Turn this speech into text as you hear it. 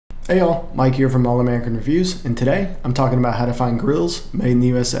Hey y'all, Mike here from All American Reviews, and today I'm talking about how to find grills made in the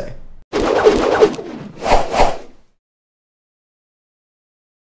USA.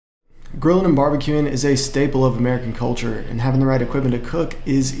 Grilling and barbecuing is a staple of American culture, and having the right equipment to cook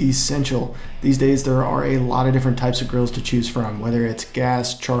is essential. These days there are a lot of different types of grills to choose from, whether it's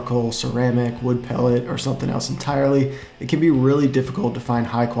gas, charcoal, ceramic, wood pellet, or something else entirely. It can be really difficult to find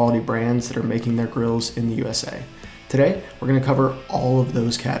high quality brands that are making their grills in the USA. Today, we're going to cover all of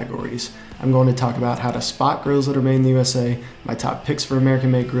those categories. I'm going to talk about how to spot grills that are made in the USA, my top picks for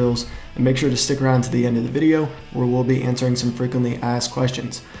American-made grills, and make sure to stick around to the end of the video where we'll be answering some frequently asked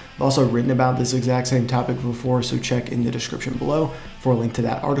questions. I've also written about this exact same topic before, so check in the description below for a link to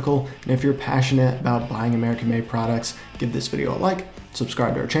that article. And if you're passionate about buying American-made products, give this video a like,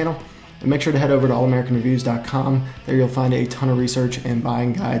 subscribe to our channel, and make sure to head over to allamericanreviews.com. There you'll find a ton of research and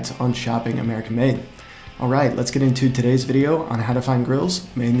buying guides on shopping American-made. Alright, let's get into today's video on how to find grills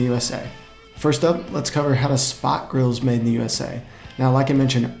made in the USA. First up, let's cover how to spot grills made in the USA. Now, like I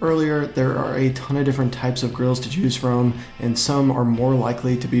mentioned earlier, there are a ton of different types of grills to choose from, and some are more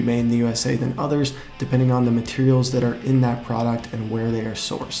likely to be made in the USA than others, depending on the materials that are in that product and where they are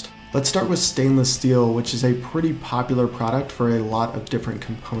sourced. Let's start with stainless steel, which is a pretty popular product for a lot of different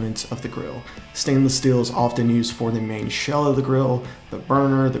components of the grill. Stainless steel is often used for the main shell of the grill, the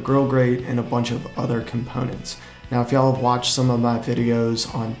burner, the grill grate, and a bunch of other components. Now, if y'all have watched some of my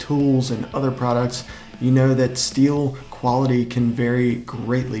videos on tools and other products, you know that steel quality can vary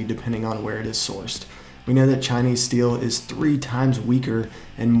greatly depending on where it is sourced. We know that Chinese steel is 3 times weaker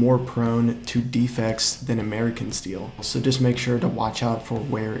and more prone to defects than American steel, so just make sure to watch out for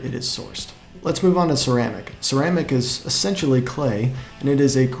where it is sourced. Let's move on to ceramic. Ceramic is essentially clay, and it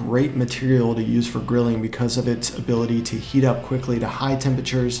is a great material to use for grilling because of its ability to heat up quickly to high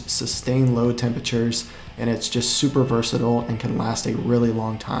temperatures, sustain low temperatures, and it's just super versatile and can last a really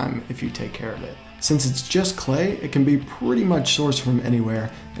long time if you take care of it. Since it's just clay, it can be pretty much sourced from anywhere,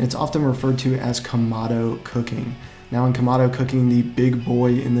 and it's often referred to as Kamado cooking. Now, in Kamado cooking, the big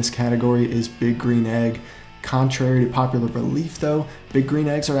boy in this category is big green egg. Contrary to popular belief though, big green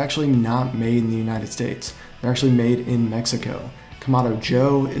eggs are actually not made in the United States. They're actually made in Mexico. Kamado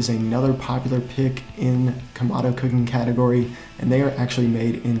Joe is another popular pick in Kamado cooking category, and they are actually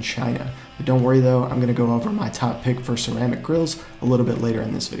made in China. But don't worry though, I'm going to go over my top pick for ceramic grills a little bit later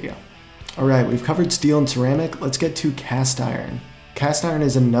in this video. Alright, we've covered steel and ceramic, let's get to cast iron. Cast iron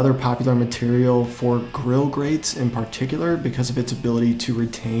is another popular material for grill grates in particular because of its ability to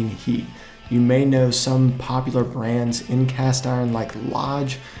retain heat. You may know some popular brands in cast iron like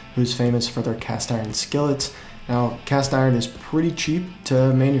Lodge, who's famous for their cast iron skillets. Now, cast iron is pretty cheap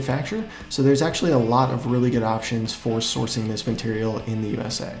to manufacture, so there's actually a lot of really good options for sourcing this material in the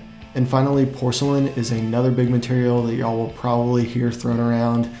USA. And finally, porcelain is another big material that y'all will probably hear thrown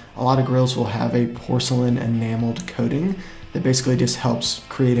around. A lot of grills will have a porcelain enameled coating that basically just helps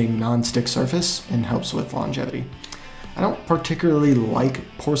create a non-stick surface and helps with longevity. I don't particularly like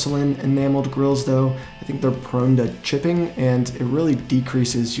porcelain enameled grills though. I think they're prone to chipping and it really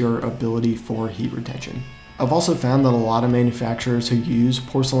decreases your ability for heat retention. I've also found that a lot of manufacturers who use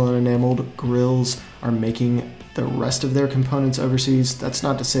porcelain enameled grills are making the rest of their components overseas. That's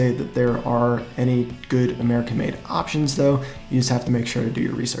not to say that there are any good American-made options though, you just have to make sure to do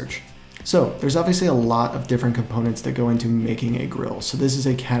your research. So there's obviously a lot of different components that go into making a grill. So this is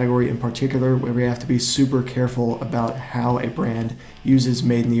a category in particular where we have to be super careful about how a brand uses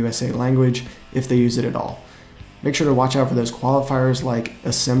made in the USA language, if they use it at all. Make sure to watch out for those qualifiers like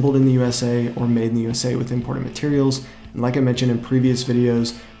assembled in the USA or made in the USA with imported materials. And like I mentioned in previous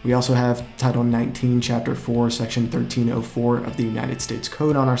videos, we also have Title 19, Chapter 4, Section 1304 of the United States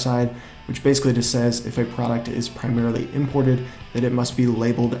Code on our side, which basically just says if a product is primarily imported, that it must be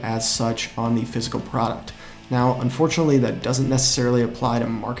labeled as such on the physical product. Now, unfortunately, that doesn't necessarily apply to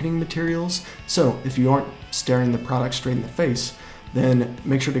marketing materials, so if you aren't staring the product straight in the face, then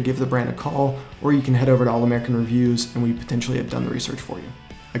make sure to give the brand a call, or you can head over to All American Reviews and we potentially have done the research for you.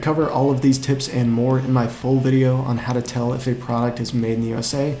 I cover all of these tips and more in my full video on how to tell if a product is made in the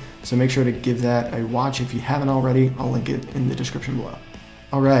USA, so make sure to give that a watch if you haven't already. I'll link it in the description below.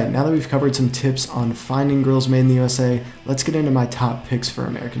 Alright, now that we've covered some tips on finding grills made in the USA, let's get into my top picks for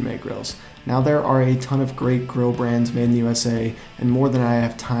American-made grills. Now, there are a ton of great grill brands made in the USA, and more than I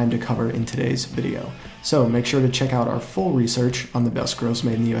have time to cover in today's video. So make sure to check out our full research on the best grills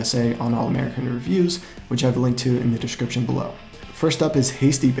made in the USA on All American Reviews, which I've linked to in the description below. First up is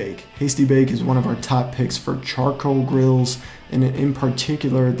hasty-bake. Hasty-bake is one of our top picks for charcoal grills, and in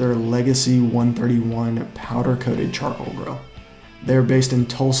particular their Legacy 131 powder-coated charcoal grill. They're based in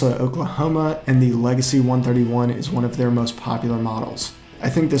Tulsa, Oklahoma, and the Legacy 131 is one of their most popular models. I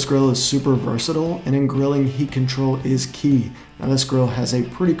think this grill is super versatile, and in grilling, heat control is key. Now this grill has a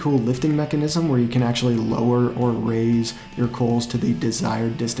pretty cool lifting mechanism where you can actually lower or raise your coals to the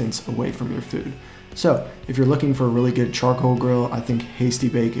desired distance away from your food. So if you're looking for a really good charcoal grill, I think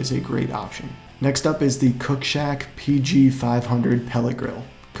hasty-bake is a great option. Next up is the Cookshack PG500 pellet grill.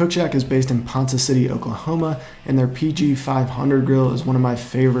 Cookshack is based in Ponce City, Oklahoma, and their PG500 grill is one of my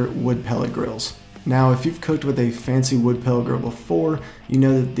favorite wood pellet grills. Now, if you've cooked with a fancy wood pellet grill before, you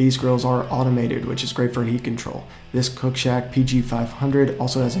know that these grills are automated, which is great for heat control. This Cookshack PG500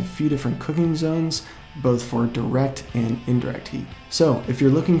 also has a few different cooking zones, both for direct and indirect heat. So, if you're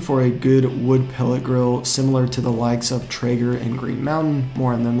looking for a good wood pellet grill similar to the likes of Traeger and Green Mountain,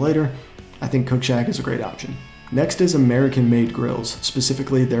 more on them later, I think Cookshack is a great option. Next is American-made grills,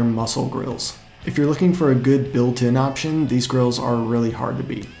 specifically their muscle grills. If you're looking for a good built-in option, these grills are really hard to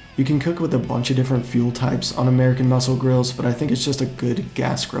beat. You can cook with a bunch of different fuel types on American muscle grills, but I think it's just a good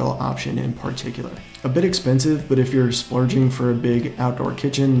gas grill option in particular. A bit expensive, but if you're splurging for a big outdoor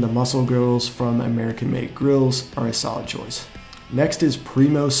kitchen, the muscle grills from American-made grills are a solid choice. Next is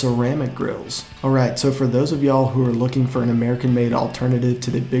Primo ceramic grills. Alright, so for those of y'all who are looking for an American-made alternative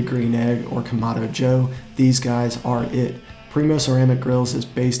to the Big Green Egg or Kamado Joe, these guys are it. Primo Ceramic Grills is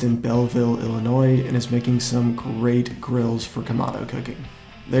based in Belleville, Illinois, and is making some great grills for Kamado cooking.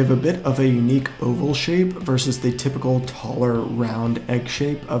 They have a bit of a unique oval shape versus the typical taller round egg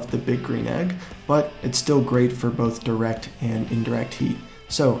shape of the Big Green Egg, but it's still great for both direct and indirect heat.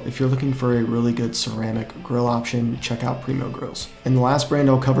 So if you're looking for a really good ceramic grill option, check out Primo Grills. And the last brand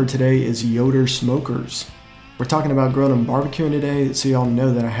I'll cover today is Yoder Smokers. We're talking about grilling and barbecuing today, so y'all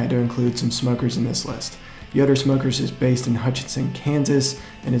know that I had to include some smokers in this list. Yoder Smokers is based in Hutchinson, Kansas,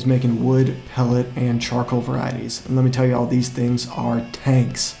 and is making wood, pellet, and charcoal varieties. And let me tell you all, these things are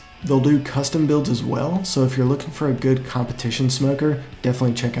tanks. They'll do custom builds as well, so if you're looking for a good competition smoker,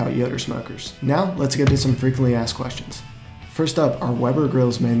 definitely check out Yoder Smokers. Now, let's get to some frequently asked questions. First up, are Weber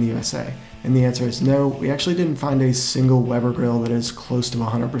grills made in the USA? And the answer is no. We actually didn't find a single Weber grill that is close to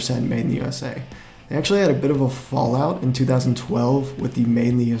 100% made in the USA. They actually had a bit of a fallout in 2012 with the Made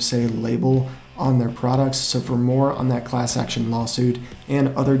in the USA label on their products, so for more on that class action lawsuit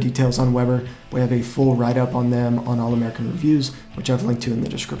and other details on Weber, we have a full write-up on them on All American Reviews, which I've linked to in the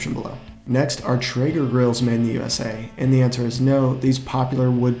description below. Next, are Traeger grills made in the USA? And the answer is no. These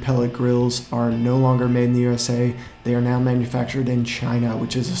popular wood pellet grills are no longer made in the USA. They are now manufactured in China,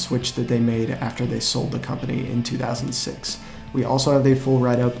 which is a switch that they made after they sold the company in 2006. We also have a full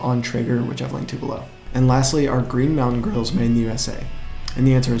write-up on Traeger, which I've linked to below. And lastly, are Green Mountain grills made in the USA? And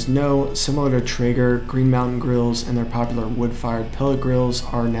the answer is no. Similar to Traeger, Green Mountain grills and their popular wood-fired pellet grills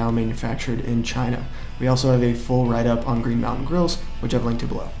are now manufactured in China. We also have a full write-up on Green Mountain grills, which I've linked to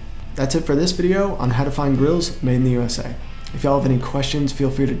below. That's it for this video on how to find grills made in the USA. If y'all have any questions,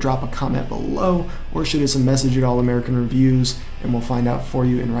 feel free to drop a comment below or shoot us a message at All American Reviews and we'll find out for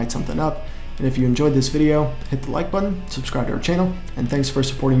you and write something up. And if you enjoyed this video, hit the like button, subscribe to our channel, and thanks for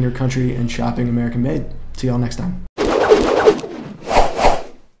supporting your country and shopping American made. See y'all next time.